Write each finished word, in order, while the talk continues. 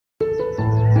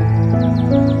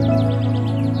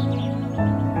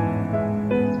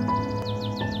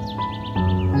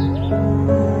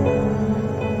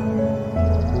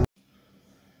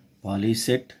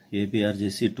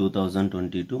Polycet&Aprjc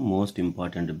 2022 most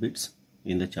important bits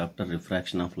in the chapter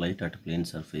Refraction of Light at Plane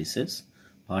Surfaces,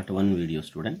 Part 1 video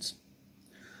students.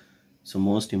 So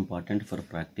most important for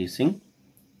practicing.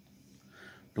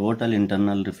 Total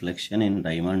internal reflection in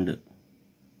diamond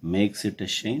makes it a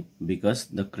shine because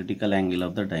the critical angle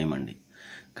of the diamond.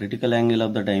 Critical angle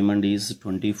of the diamond is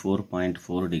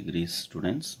 24.4 degrees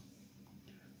students.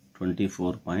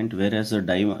 24 point, whereas the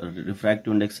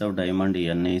refractive index of diamond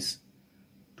N is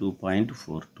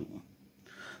 2.42.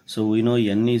 So we know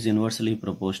N is inversely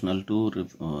proportional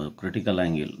to critical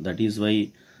angle. That is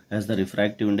why as the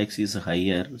refractive index is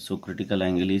higher, so critical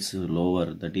angle is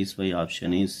lower. That is why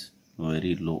option is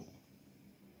very low.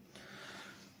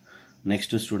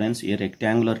 Next students, a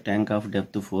rectangular tank of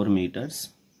depth 4 meters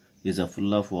is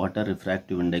full of water,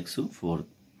 refractive index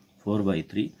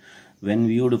 4/3. When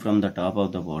viewed from the top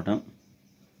of the bottom,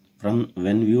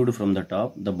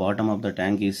 the bottom of the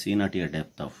tank is seen at a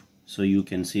depth of. So you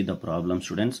can see the problem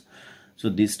students. So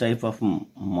this type of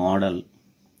model,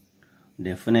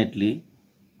 definitely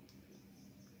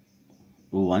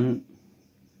one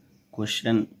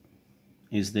question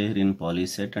is there in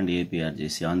Polycet and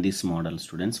Aprjc on this model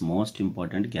students. Most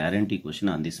important guarantee question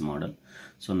on this model.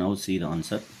 So now see the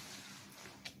answer.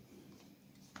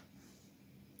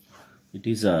 It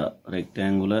is a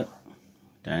rectangular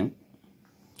tank.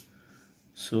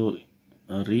 So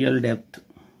a real depth,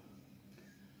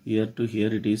 here to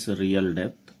here it is a real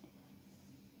depth.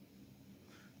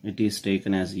 It is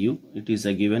taken as U. It is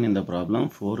given in the problem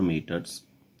 4 meters.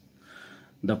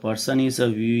 The person is a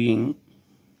viewing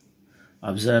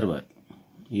observer.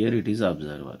 Here it is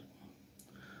observer.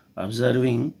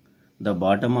 Observing the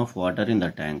bottom of water in the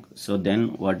tank. So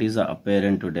then what is the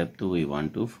apparent depth we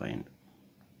want to find?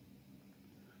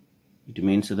 It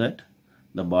means that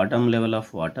the bottom level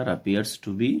of water appears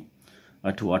to be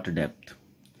at what depth.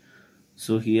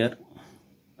 So here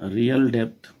real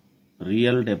depth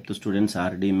students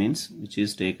RD means which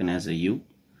is taken as a U.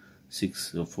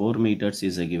 4 meters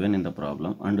is given in the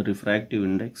problem, and refractive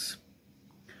index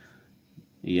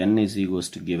N is equals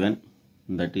to given,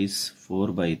 that is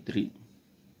 4/3.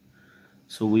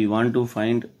 So we want to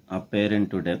find apparent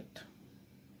depth.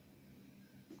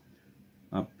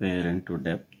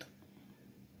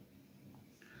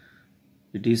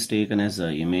 It is taken as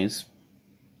an image.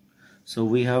 So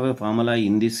we have a formula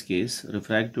in this case.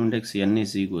 Refractive index N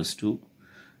is equals to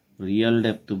real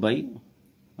depth by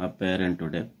apparent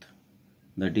depth,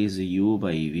 that is U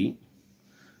by V.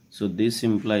 So this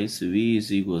implies V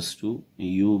is equals to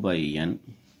U by N.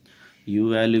 U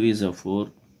value is a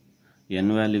 4,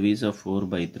 N value is a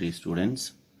 4/3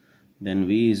 students. Then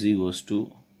V is equals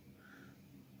to,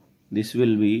 this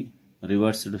will be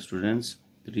reversed students,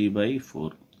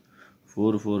 3/4.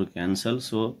 4 cancel,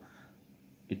 so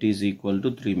it is equal to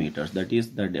 3 meters. That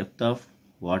is the depth of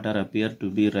water appear to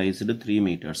be raised 3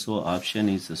 meters. So option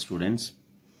is students,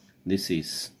 this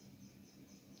is.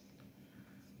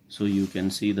 So you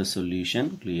can see the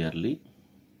solution clearly.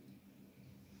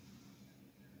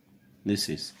 This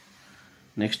is.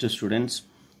 Next students,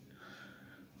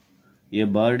 a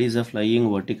bird is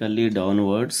flying vertically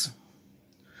downwards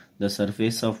the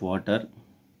surface of water,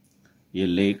 a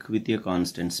lake, with a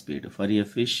constant speed. For a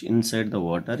fish inside the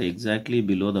water exactly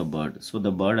below the bird, so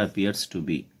the bird appears to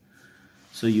be.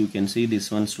 So you can see this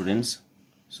one students.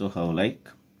 So how like?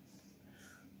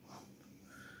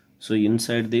 So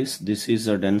inside this is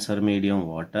a denser medium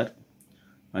water,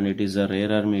 and it is a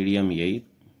rarer medium air.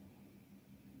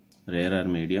 Rarer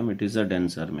medium, it is a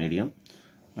denser medium,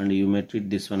 and you may treat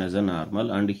this one as a normal.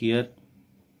 And here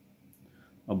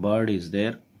a bird is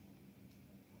there,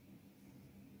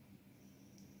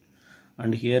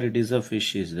 and here it is a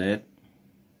fish is there.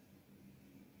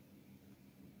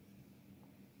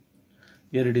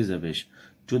 Here it is a fish.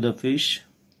 To the fish,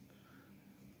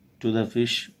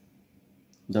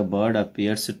 the bird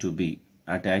appears to be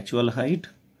at actual height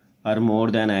or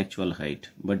more than actual height.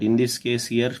 But in this case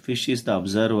here, fish is the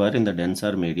observer in the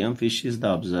denser medium. Fish is the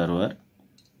observer,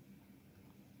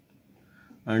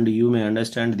 and you may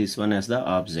understand this one as the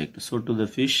object. So to the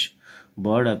fish,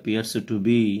 bird appears to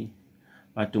be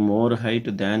at more height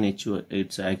than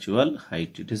its actual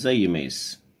height. It is a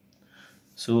image.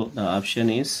 So the option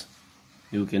is,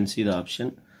 you can see the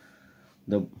option,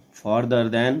 the farther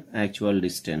than actual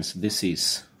distance. This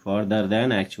is farther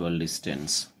than actual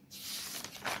distance.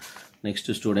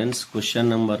 Next students, question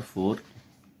number 4.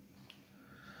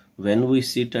 When we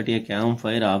sit at a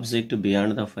campfire, objects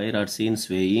beyond the fire are seen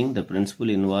swaying. The principle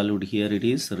involved here, it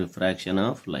is refraction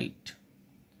of light.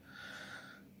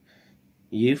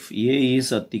 if A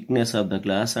is a thickness of the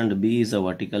glass and B is a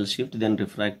vertical shift, then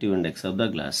refractive index of the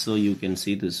glass. So you can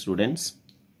see this, students.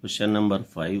 Question number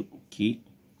 5 key.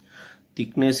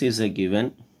 Thickness is a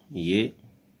given A.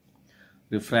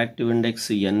 Refractive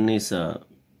index N is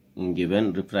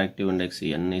given. Refractive index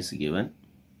N is given.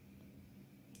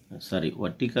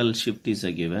 Vertical shift is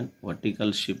a given.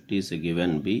 Vertical shift is a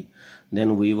given B.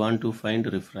 Then we want to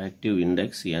find refractive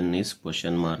index N is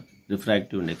question mark.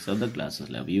 Refractive index of the glass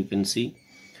slab. You can see,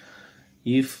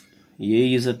 if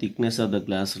A is a thickness of the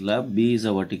glass slab, B is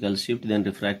a vertical shift, then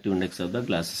refractive index of the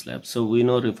glass slab. So we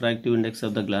know refractive index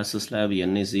of the glass slab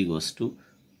N is equals to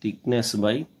thickness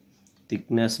by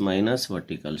thickness minus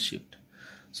vertical shift.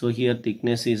 So here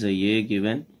thickness is a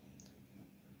given.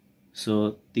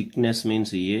 So thickness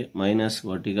means A minus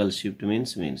vertical shift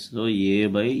means. So A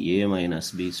by A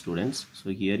minus B, students. So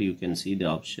here you can see the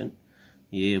option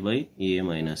A by A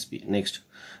minus B. Next,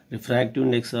 refractive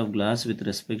index of glass with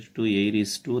respect to air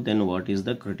is 2. Then what is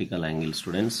the critical angle,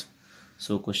 students?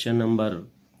 So question number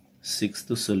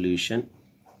 6th solution.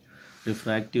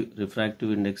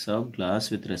 Refractive index of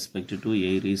glass with respect to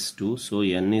air is 2. So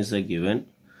N is a given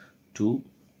 2.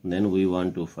 Then we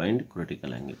want to find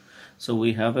critical angle. So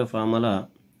we have a formula.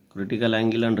 Critical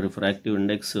angle and refractive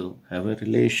index have a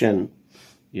relation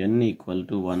N equal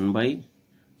to 1 by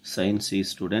sin C,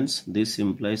 students. This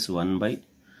implies 1 by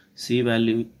C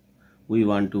value we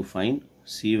want to find.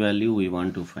 C value we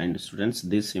want to find, students.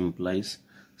 This implies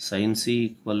sin C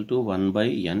equal to 1 by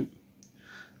N.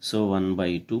 So 1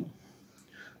 by 2.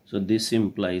 So this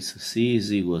implies C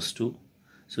is equals to,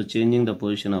 so changing the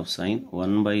position of sin,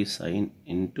 1 by sin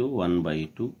into 1 by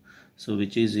 2. So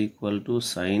which is equal to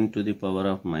sin to the power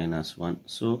of minus 1.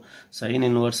 So sin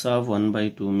inverse of 1 by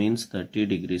 2 means 30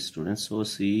 degrees, students. So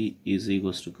C is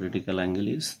equals to critical angle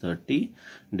is 30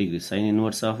 degrees. Sin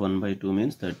inverse of 1 by 2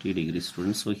 means 30 degrees,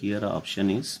 students. So here option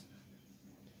is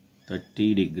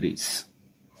 30 degrees.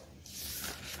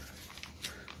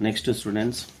 Next,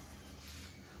 students,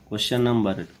 question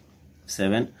number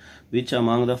 7. Which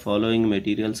among the following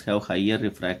materials have higher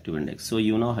refractive index? So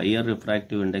you know higher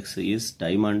refractive index is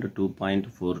diamond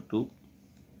 2.42.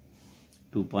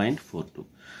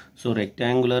 So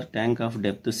rectangular tank of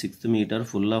depth 6 meter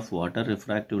full of water,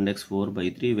 refractive index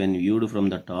 4/3 when viewed from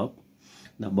the top.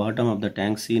 The bottom of the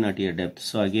tank seen at a depth.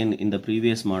 So again in the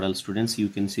previous model, students, you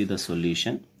can see the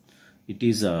solution. It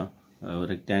is a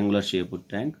rectangular shaped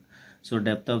tank. So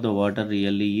depth of the water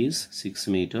really is 6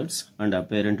 meters and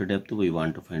apparent depth we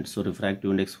want to find. So refractive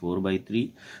index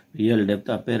 4/3, real depth,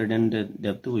 apparent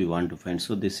depth we want to find.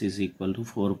 So this is equal to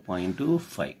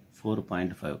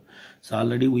 4.5. So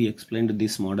already we explained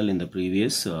this model in the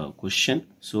previous question.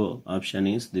 So option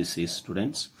is this is,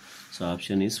 students. So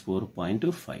option is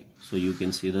 4.5. So you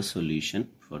can see the solution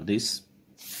for this.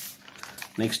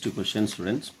 Next question,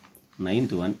 students,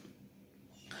 9th one.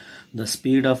 The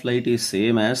speed of light is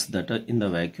same as that in the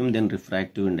vacuum, then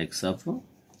refractive index of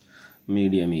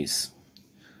medium is.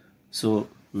 So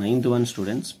 9th one,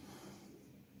 students,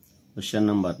 question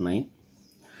number 9.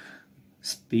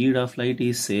 Speed of light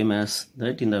is same as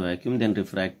that in the vacuum, then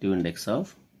refractive index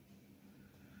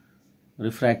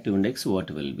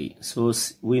what will be? So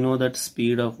we know that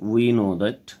speed of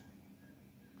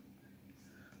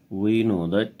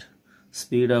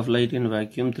light in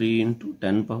vacuum 3 into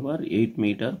 10 power 8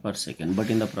 meter per second. But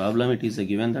in the problem it is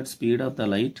given that speed of the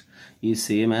light is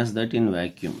same as that in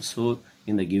vacuum. So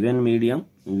in the given medium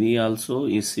V also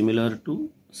is similar to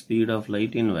speed of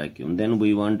light in vacuum. Then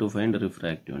we want to find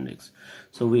refractive index.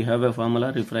 So we have a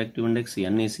formula, refractive index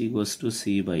N is equals to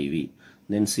C by V.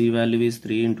 Then C value is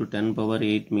 3 into 10 power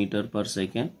 8 meter per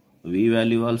second. V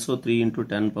value also 3 into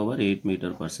 10 power 8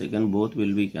 meter per second. Both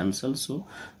will be cancelled. So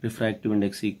refractive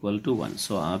index equal to 1.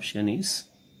 So option is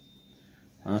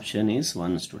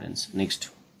 1, students. Next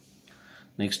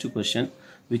question.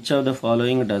 Which of the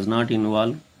following does not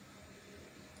involve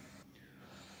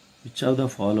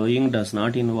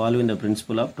in the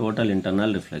principle of total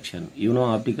internal reflection? You know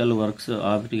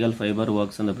optical fiber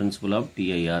works on the principle of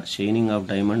TIR. Shining of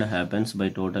diamond happens by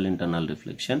total internal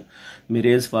reflection.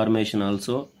 Mirage formation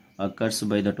also occurs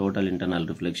by the total internal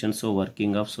reflection. So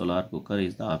working of solar cooker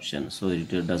is the option. So it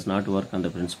does not work on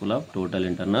the principle of total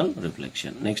internal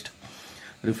reflection. Next,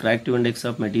 refractive index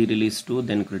of material is 2,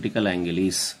 then critical angle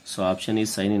is. So option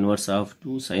is sin inverse of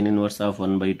 2, sin inverse of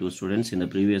 1 by 2, students. In the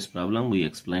previous problem we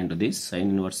explained this,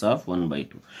 sin inverse of 1 by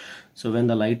 2. So when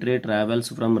the light ray travels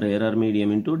from rarer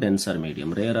medium into denser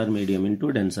medium,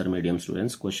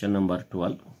 students. Question number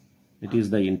 12. It is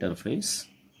the interface,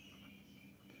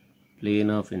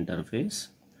 plane of interface,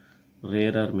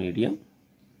 rarer medium,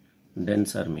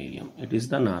 denser medium. It is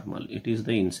the normal, it is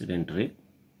the incident ray.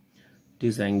 It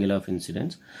is angle of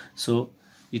incidence. So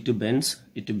it bends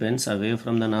away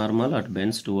from the normal, it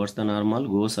bends towards the normal,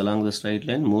 goes along the straight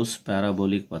line, moves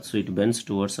parabolic path. So it bends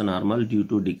towards the normal due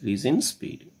to decrease in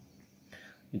speed.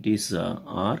 It is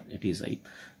R, it is I.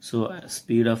 So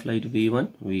speed of light V1,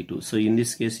 V2. So in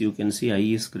this case you can see I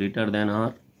is greater than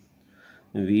R,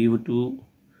 V2.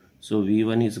 So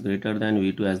V1 is greater than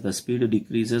V2. As the speed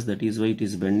decreases, that is why it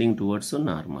is bending towards the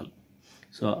normal.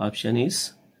 So option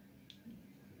is,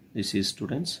 this is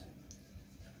students,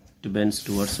 it bends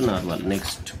towards the normal.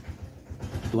 Next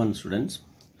one, students,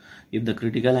 if the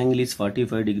critical angle is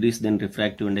 45 degrees, then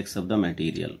refractive index of the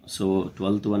material. So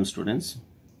 12th one, students,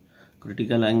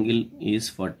 critical angle is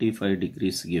 45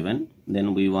 degrees given,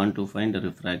 then we want to find the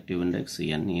refractive index.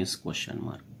 N is question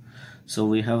mark. So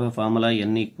we have a formula,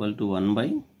 N equal to 1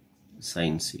 by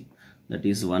sin C, that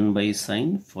is 1 by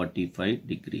sin 45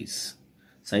 degrees.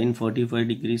 Sin 45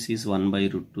 degrees is 1 by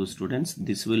root 2, students.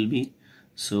 This will be,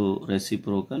 so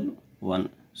reciprocal 1,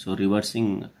 so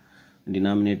reversing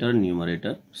denominator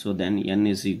numerator. So then N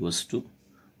is equals to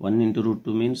 1 into root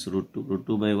 2 means root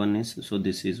 2 by 1 is, so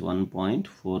this is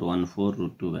 1.414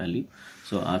 root 2 value.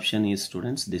 So option is,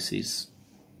 students, this is.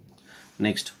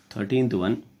 Next 13th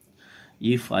one,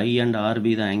 if I and R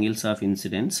be the angles of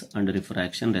incidence and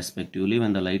refraction respectively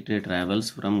when the light ray travels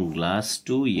from glass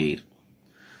to air.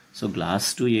 So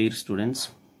glass to air, students,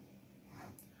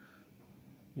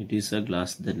 it is a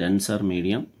glass, the denser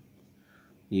medium,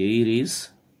 air is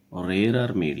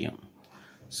rarer medium.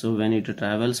 So when it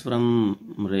travels from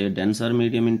denser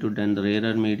medium into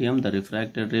rarer medium, the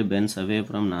refracted ray bends away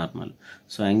from normal.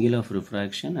 So angle of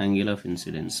refraction, angle of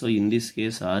incidence. So in this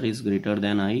case R is greater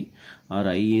than I, or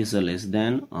I is less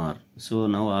than R. So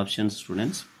now options,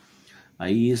 students, I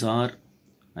is R,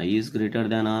 I is greater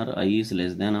than R, I is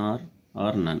less than R,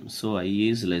 or none. So I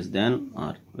is less than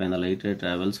R when the light ray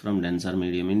travels from denser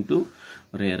medium into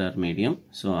rarer medium.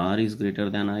 So R is greater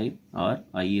than I, or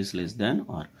I is less than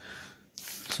R.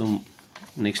 So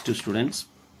next to students,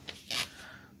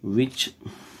 which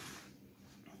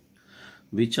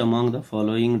among the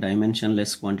following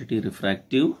dimensionless quantity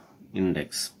refractive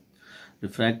index?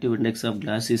 Refractive index of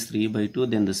glass is 3 by 2.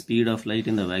 Then the speed of light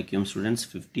in the vacuum, students,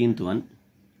 15th one,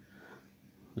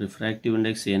 refractive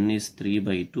index N is 3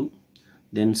 by 2.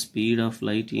 Then speed of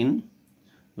light in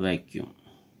vacuum.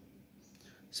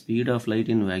 Speed of light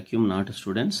in vacuum, not,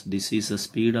 students, this is the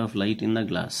speed of light in the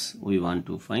glass we want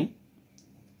to find.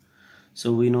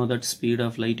 So we know that speed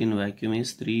of light in vacuum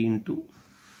is 3 into,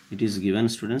 it is given,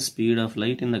 students, speed of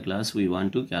light in the glass we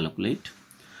want to calculate.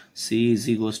 C is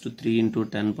equals to 3 into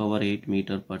 10 power 8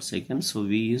 meter per second. So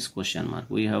V is question mark.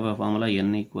 We have a formula,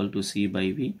 N equal to C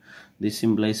by V. This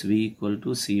implies V equal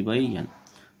to C by N.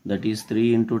 That is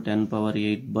 3 into 10 power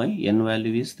 8 by N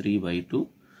value is 3 by 2.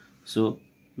 So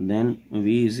then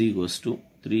V is equals to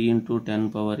 3 into 10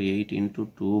 power 8 into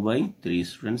 2 by 3,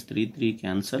 students, 3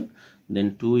 cancel,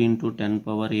 then 2 into 10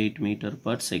 power 8 meter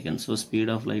per second. So speed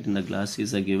of light in the glass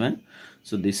is a given.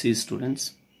 So this is,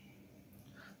 students.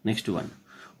 Next one,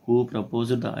 who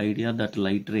proposed the idea that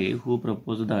light ray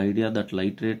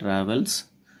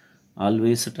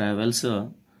always travels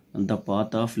the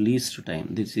path of least time.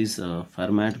 This is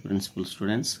Fermat principle,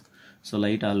 students. So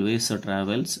light always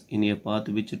travels in a path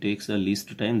which takes the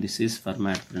least time. This is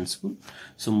Fermat principle.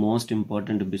 So most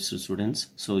important bits, students.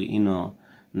 So in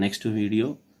next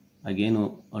video again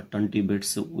 20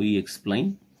 bits we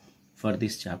explain for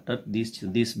this chapter.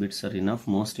 These bits are enough,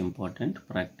 most important.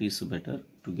 Practice better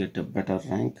to get a better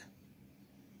rank.